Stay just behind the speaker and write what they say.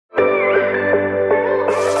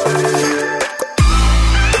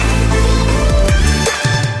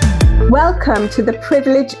Welcome to the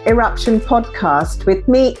Privilege Eruption podcast with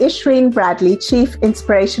me, Ishreen Bradley, Chief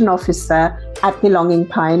Inspiration Officer at Belonging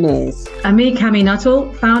Pioneers. And me, Cami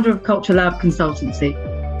Nuttall, founder of Culture Lab Consultancy.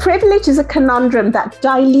 Privilege is a conundrum that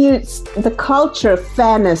dilutes the culture of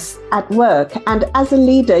fairness at work. And as a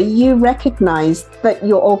leader, you recognize that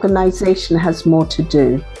your organization has more to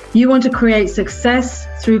do. You want to create success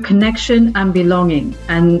through connection and belonging,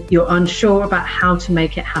 and you're unsure about how to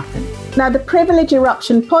make it happen. Now, the Privilege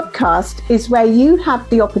Eruption podcast is where you have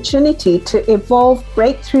the opportunity to evolve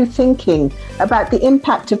breakthrough thinking about the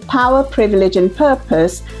impact of power, privilege, and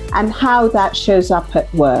purpose, and how that shows up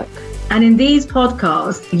at work. And in these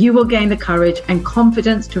podcasts, you will gain the courage and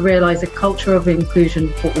confidence to realize a culture of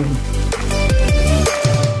inclusion for all.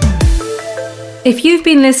 If you've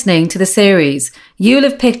been listening to the series, you'll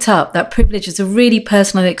have picked up that privilege is a really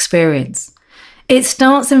personal experience. It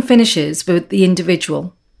starts and finishes with the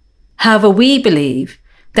individual. However, we believe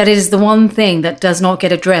that it is the one thing that does not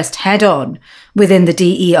get addressed head on within the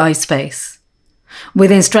DEI space,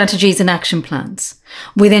 within strategies and action plans,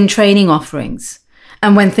 within training offerings,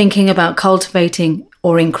 and when thinking about cultivating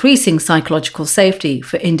or increasing psychological safety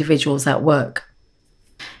for individuals at work.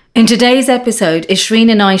 In today's episode,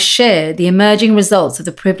 Ishreen and I share the emerging results of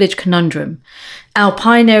the Privilege Conundrum, our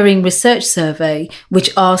pioneering research survey, which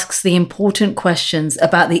asks the important questions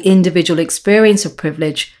about the individual experience of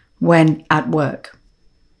privilege when at work.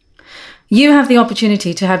 You have the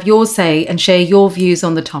opportunity to have your say and share your views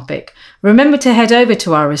on the topic. Remember to head over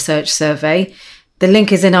to our research survey. The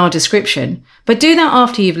link is in our description, but do that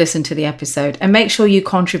after you've listened to the episode and make sure you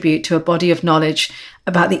contribute to a body of knowledge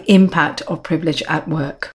about the impact of privilege at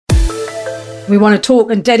work. We want to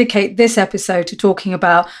talk and dedicate this episode to talking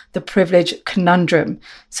about the privilege conundrum.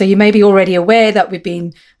 So you may be already aware that we've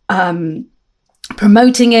been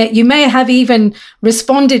promoting it. You may have even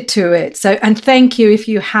responded to it. So, and thank you if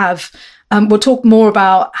you have. We'll talk more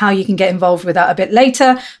about how you can get involved with that a bit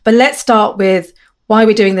later, but let's start with why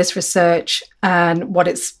we're doing this research and what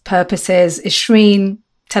its purpose is. Ishreen,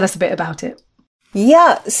 tell us a bit about it.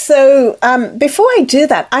 Yeah, so before I do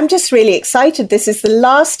that, I'm just really excited. This is the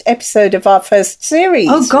last episode of our first series.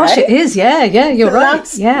 Oh gosh, right? It is. Yeah, you're right.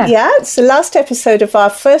 It's the last episode of our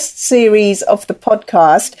first series of the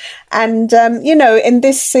podcast. And, in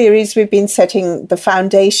this series, we've been setting the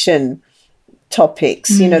foundation topics,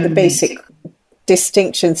 the basic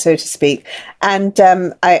distinction, so to speak. And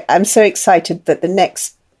I'm so excited that the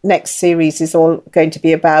next series is all going to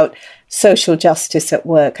be about social justice at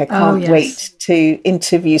work. I can't wait to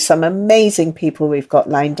interview some amazing people we've got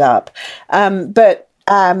lined up.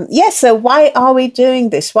 So why are we doing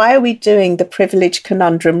this? Why are we doing the Privilege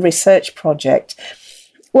Conundrum Research Project?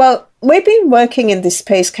 Well, we've been working in this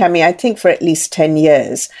space, Cami, I think for at least 10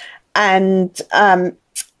 years. And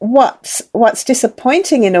what's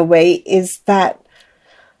disappointing in a way is that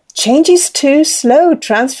change is too slow.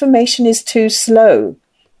 Transformation is too slow.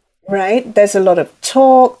 Right? There's a lot of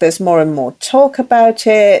talk. There's more and more talk about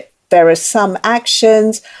it. There are some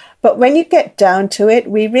actions. But when you get down to it,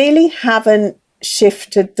 we really haven't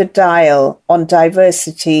shifted the dial on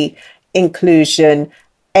diversity, inclusion,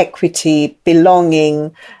 equity,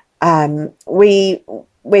 belonging. We're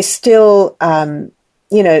still, I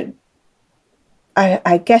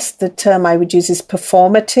guess the term I would use is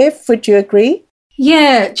performative. Would you agree?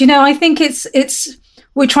 Yeah. I think it's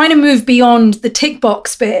we're trying to move beyond the tick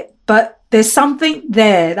box bit, but there's something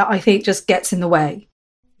there that I think just gets in the way.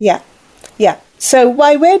 Yeah. So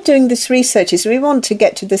why we're doing this research is we want to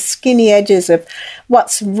get to the skinny edges of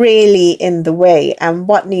what's really in the way and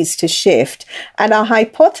what needs to shift. And our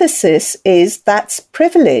hypothesis is that's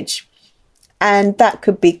privilege. And that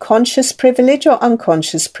could be conscious privilege or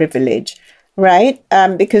unconscious privilege, right?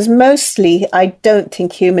 Because mostly I don't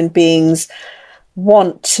think human beings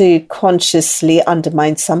want to consciously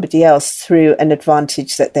undermine somebody else through an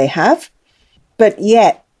advantage that they have, but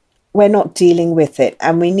yet we're not dealing with it,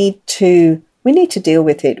 and we need to deal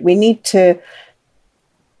with it. We need to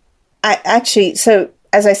so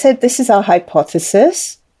as I said, this is our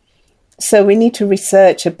hypothesis, so we need to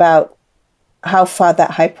research about how far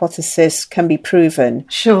that hypothesis can be proven.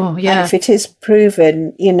 Sure, yeah. And if it is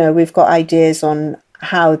proven, we've got ideas on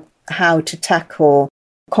how to tackle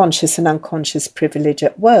conscious and unconscious privilege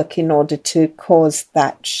at work in order to cause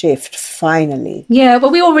that shift finally. Yeah, well,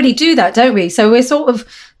 we already do that, don't we? So we're sort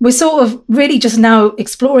of really just now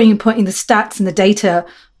exploring and putting the stats and the data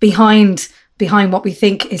behind what we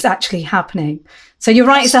think is actually happening. So you're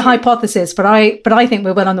right, it's a hypothesis, but I think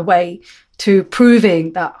we're well on the way to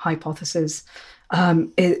proving that hypothesis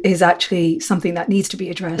is actually something that needs to be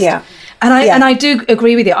addressed. Yeah. And I do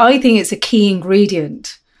agree with you. I think it's a key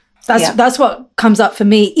ingredient That's what comes up for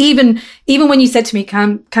me. Even when you said to me,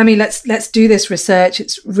 Cami, let's do this research.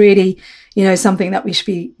 It's really, something that we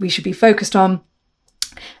should be focused on.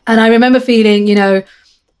 And I remember feeling,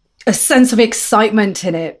 a sense of excitement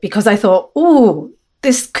in it, because I thought, oh,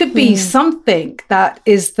 this could be something that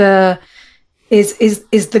is the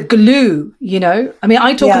glue, I mean,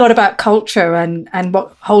 I talk a lot about culture and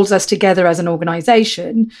what holds us together as an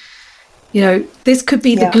organization. This could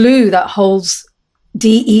be the glue that holds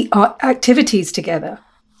DER activities together.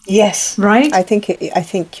 Yes. Right? I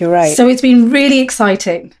think you're right. So it's been really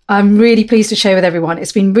exciting. I'm really pleased to share with everyone.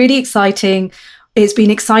 It's been really exciting. It's been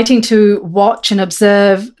exciting to watch and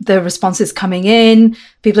observe the responses coming in.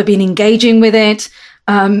 People have been engaging with it.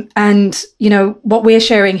 And what we're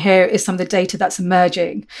sharing here is some of the data that's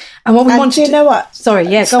emerging. And what we want to do... you know what? Sorry,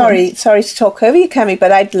 yeah, Sorry to talk over you, Cami,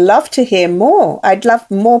 but I'd love to hear more. I'd love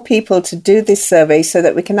more people to do this survey so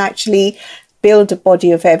that we can actually build a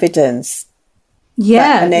body of evidence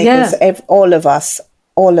that enables all of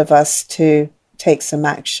us to take some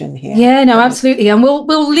action here. Yeah, no, absolutely. And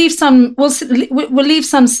we'll leave some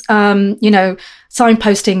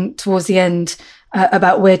signposting towards the end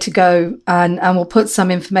about where to go, and we'll put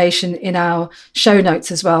some information in our show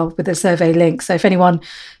notes as well with the survey link. So if anyone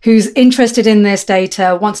who's interested in this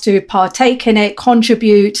data wants to partake in it,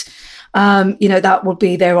 contribute, that will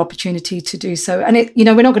be their opportunity to do so. And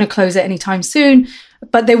we're not going to close it anytime soon,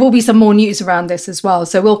 but there will be some more news around this as well.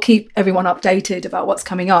 So we'll keep everyone updated about what's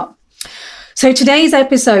coming up. So today's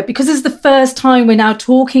episode, because this is the first time we're now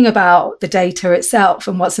talking about the data itself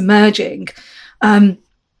and what's emerging,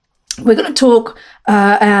 we're going to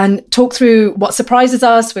talk through what surprises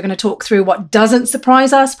us. We're going to talk through what doesn't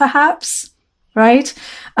surprise us, perhaps, right?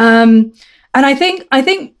 And I think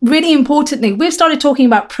really importantly, we've started talking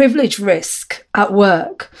about privilege risk at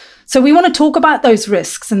work. So we want to talk about those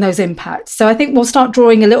risks and those impacts. So I think we'll start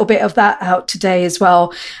drawing a little bit of that out today as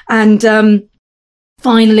well. And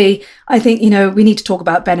finally, I think, we need to talk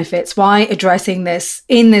about benefits, why addressing this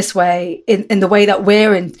in this way, in the way that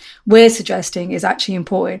we're suggesting is actually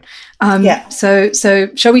important. So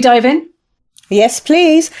shall we dive in? Yes,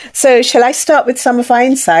 please. So shall I start with some of our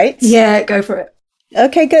insights? Yeah, go for it.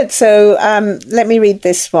 Okay, good. So let me read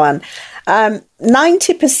this one.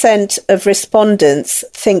 90% of respondents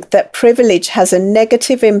think that privilege has a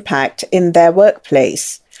negative impact in their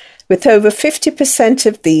workplace, with over 50%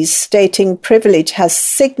 of these stating privilege has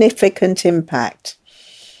significant impact.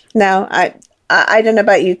 Now, I don't know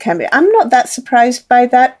about you, Cami. I'm not that surprised by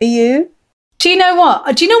that. Are you? Do you know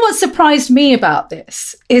what? Do you know what surprised me about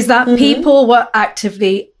this? Is that people were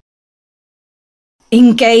actively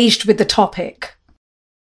engaged with the topic.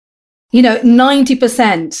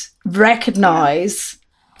 90% recognize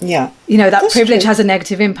that privilege has a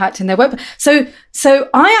negative impact in their work. So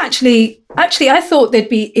I actually I thought it'd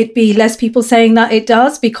be less people saying that it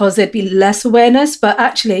does, because there'd be less awareness, but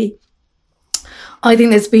actually I think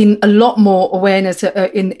there's been a lot more awareness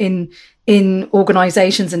in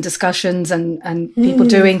organizations and discussions and people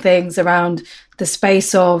doing things around the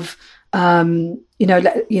space of Black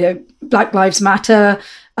Lives Matter.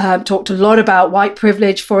 Talked a lot about white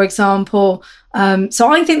privilege, for example.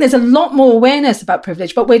 So I think there's a lot more awareness about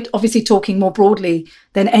privilege, but we're obviously talking more broadly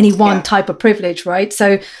than any one type of privilege, right?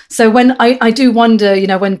 So when I do wonder,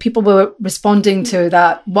 when people were responding to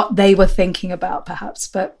that, what they were thinking about, perhaps.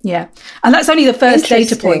 But yeah, and that's only the first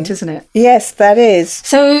data point, isn't it? Yes, that is.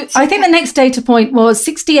 So I think the next data point was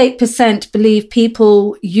 68% believe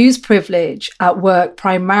people use privilege at work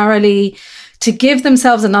primarily to give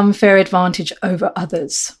themselves an unfair advantage over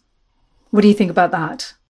others. What do you think about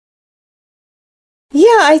that? Yeah,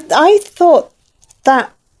 I thought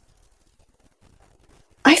that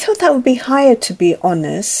would be higher, to be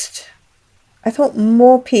honest. I thought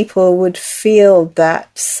more people would feel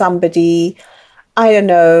that somebody who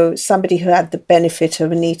had the benefit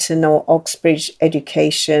of an Eton or Oxbridge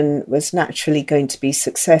education was naturally going to be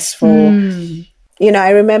successful.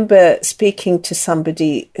 I remember speaking to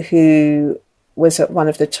somebody who was at one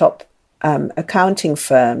of the top accounting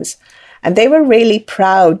firms, and they were really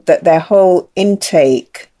proud that their whole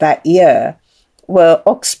intake that year were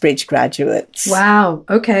Oxbridge graduates. Wow.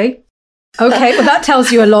 Okay. Well, that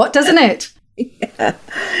tells you a lot, doesn't it? Yeah.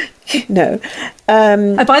 No.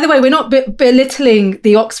 By the way, we're not belittling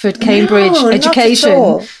the Oxford, Cambridge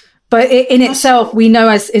education, but in itself, we know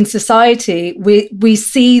as in society, we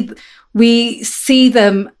see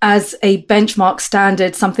them as a benchmark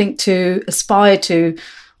standard, something to aspire to,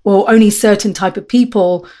 or only certain type of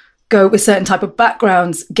people go with certain type of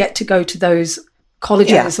backgrounds get to go to those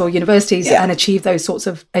colleges or universities and achieve those sorts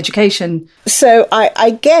of education. So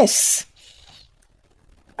I guess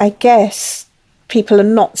people are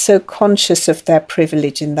not so conscious of their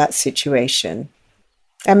privilege in that situation.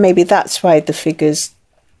 And maybe that's why the figure's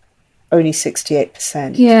only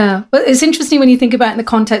 68%. Yeah, but it's interesting when you think about it in the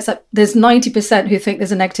context that there's 90% who think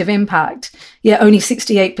there's a negative impact, yet only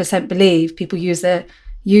 68% believe people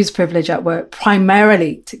use privilege at work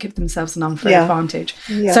primarily to give themselves an unfair advantage.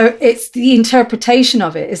 Yeah. So it's the interpretation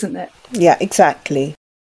of it, isn't it? Yeah, exactly.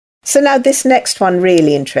 So now this next one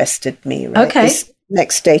really interested me, right? Okay. This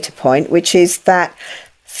next data point, which is that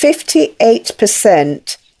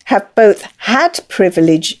 58% have both had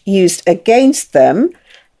privilege used against them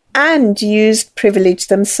and used privilege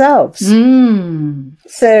themselves.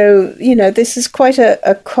 So, this is quite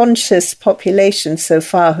a conscious population so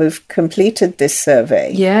far who've completed this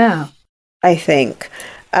survey. Yeah. I think.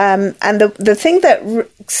 And the thing that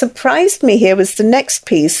surprised me here was the next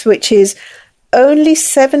piece, which is only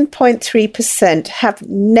 7.3% have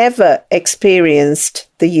never experienced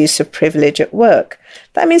the use of privilege at work.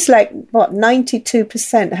 That means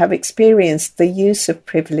 92% have experienced the use of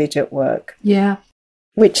privilege at work. Yeah.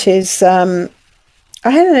 Which is, I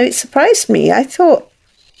don't know, it surprised me. I thought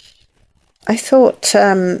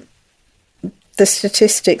the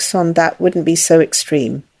statistics on that wouldn't be so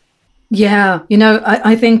extreme. Yeah,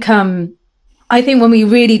 I think when we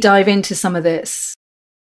really dive into some of this,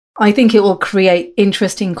 I think it will create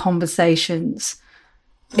interesting conversations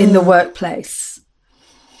in the workplace.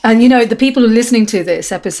 And, the people who are listening to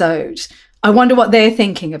this episode, I wonder what they're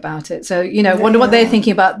thinking about it. So, wonder what they're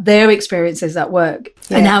thinking about their experiences at work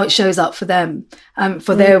and how it shows up for them,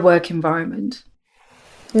 for their work environment.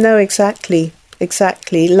 No, exactly.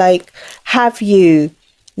 Have you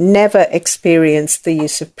never experienced the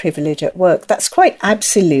use of privilege at work? That's quite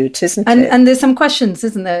absolute, isn't it? And there's some questions,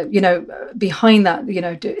 isn't there, behind that,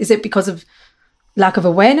 is it because of lack of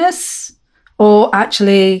awareness, or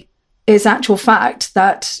actually it's actual fact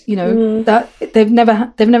that that they've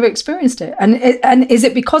never experienced it, and is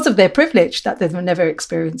it because of their privilege that they've never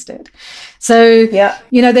experienced it? So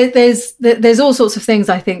there's all sorts of things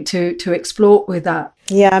I think to explore with that.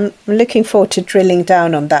 I'm looking forward to drilling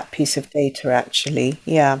down on that piece of data, actually.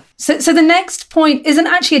 So the next point isn't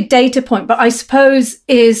actually a data point, but I suppose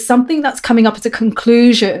is something that's coming up as a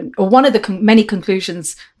conclusion, or one of the many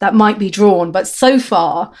conclusions that might be drawn. But so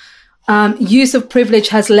far, use of privilege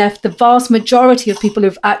has left the vast majority of people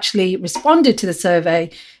who've actually responded to the survey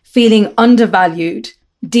feeling undervalued,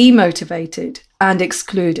 demotivated, and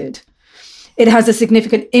excluded. It has a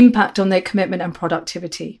significant impact on their commitment and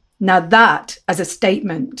productivity. Now that, as a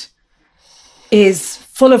statement, is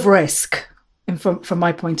full of risk, and from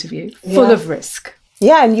my point of view, full of risk.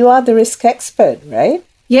 Yeah, and you are the risk expert, right?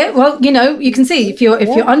 Yeah, well, you can see if you're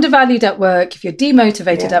undervalued at work, if you're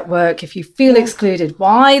demotivated at work, if you feel excluded,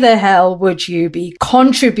 why the hell would you be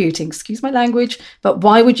contributing? Excuse my language, but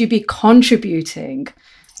why would you be contributing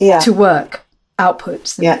to work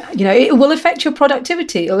outputs? And, it will affect your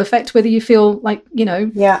productivity. It'll affect whether you feel like,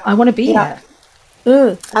 I want to be here.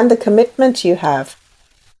 And the commitment you have,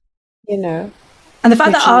 And the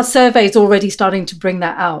fact that our survey is already starting to bring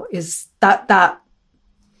that out is that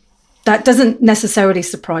doesn't necessarily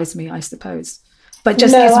surprise me, I suppose, but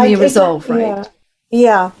just gives me a resolve, right?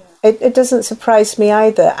 Yeah, it doesn't surprise me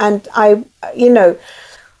either. And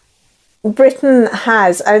Britain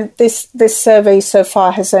has, and this survey so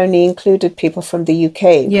far has only included people from the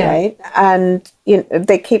UK, right? And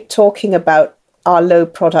they keep talking about our low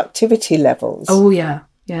productivity levels. Oh, yeah.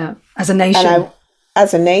 As a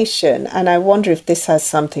nation. And I wonder if this has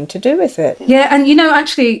something to do with it. Yeah, and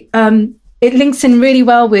actually, it links in really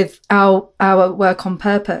well with our work on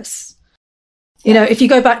purpose. If you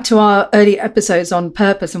go back to our early episodes on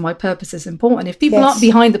purpose and why purpose is important, if people aren't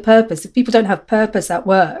behind the purpose, if people don't have purpose at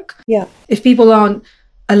work, if people aren't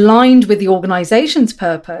aligned with the organization's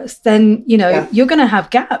purpose, then, you're going to have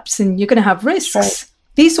gaps and you're going to have risks,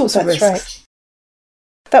 these sorts of risks. Right.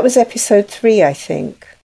 That was episode 3, I think.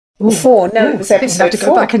 Ooh, 4. No, it was episode 4. I have to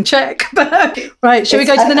go back and check. Right, shall we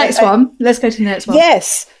go to the next one? Let's go to the next one.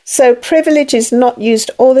 Yes. So privilege is not used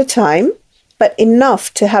all the time, but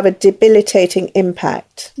enough to have a debilitating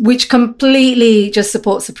impact. Which completely just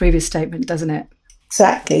supports the previous statement, doesn't it?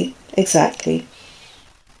 Exactly.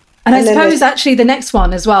 And I suppose actually the next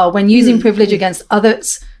one as well, when using privilege against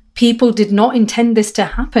others, people did not intend this to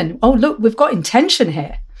happen. Oh, look, we've got intention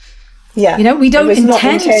here. Yeah. We don't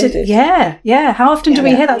intend to. Yeah. How often do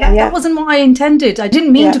we hear that? That wasn't what I intended. I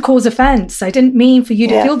didn't mean to cause offense. I didn't mean for you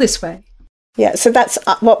to feel this way. Yeah. So that's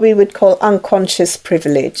what we would call unconscious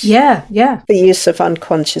privilege. Yeah. The use of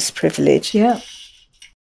unconscious privilege. Yeah.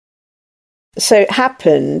 So it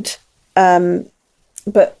happened,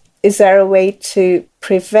 but is there a way to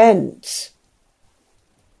prevent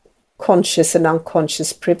conscious and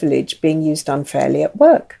unconscious privilege being used unfairly at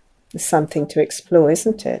work. It's something to explore,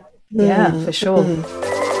 isn't it? Yeah, for sure.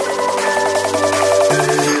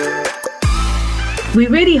 We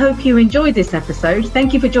really hope you enjoyed this episode.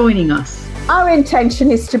 Thank you for joining us. Our intention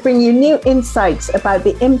is to bring you new insights about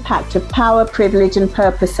the impact of power, privilege, and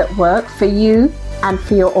purpose at work for you and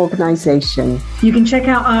for your organization. You can check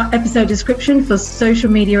out our episode description for social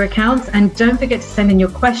media accounts, and don't forget to send in your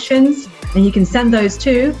questions, and you can send those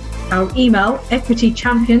to our email,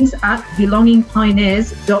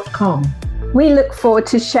 equitychampions@belongingpioneers.com. We look forward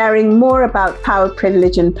to sharing more about power,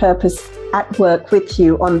 privilege, and purpose at work with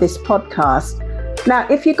you on this podcast. Now,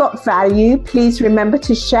 if you got value, please remember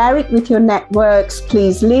to share it with your networks.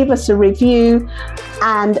 Please leave us a review.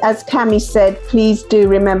 And as Cami said, please do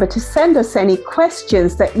remember to send us any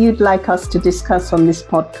questions that you'd like us to discuss on this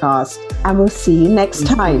podcast. And we'll see you next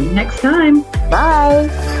time. Next time. Bye.